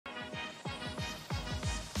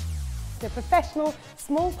a professional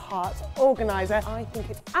small parts organiser. I think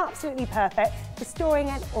it's absolutely perfect for storing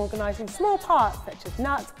and organising small parts such as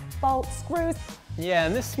nuts, bolts, screws. Yeah,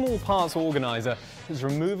 and this small parts organiser has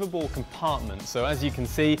removable compartments, so as you can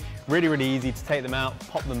see, really easy to take them out,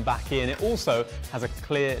 pop them back in. It also has a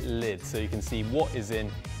clear lid, so you can see what is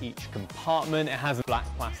in each compartment. It has a black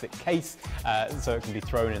plastic case, so it can be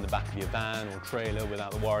thrown in the back of your van or trailer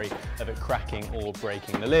without the worry of it cracking or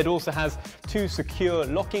breaking. The lid also has two secure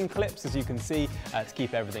locking clips, as you can see, to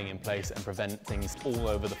keep everything in place and prevent things all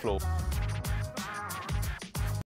over the floor.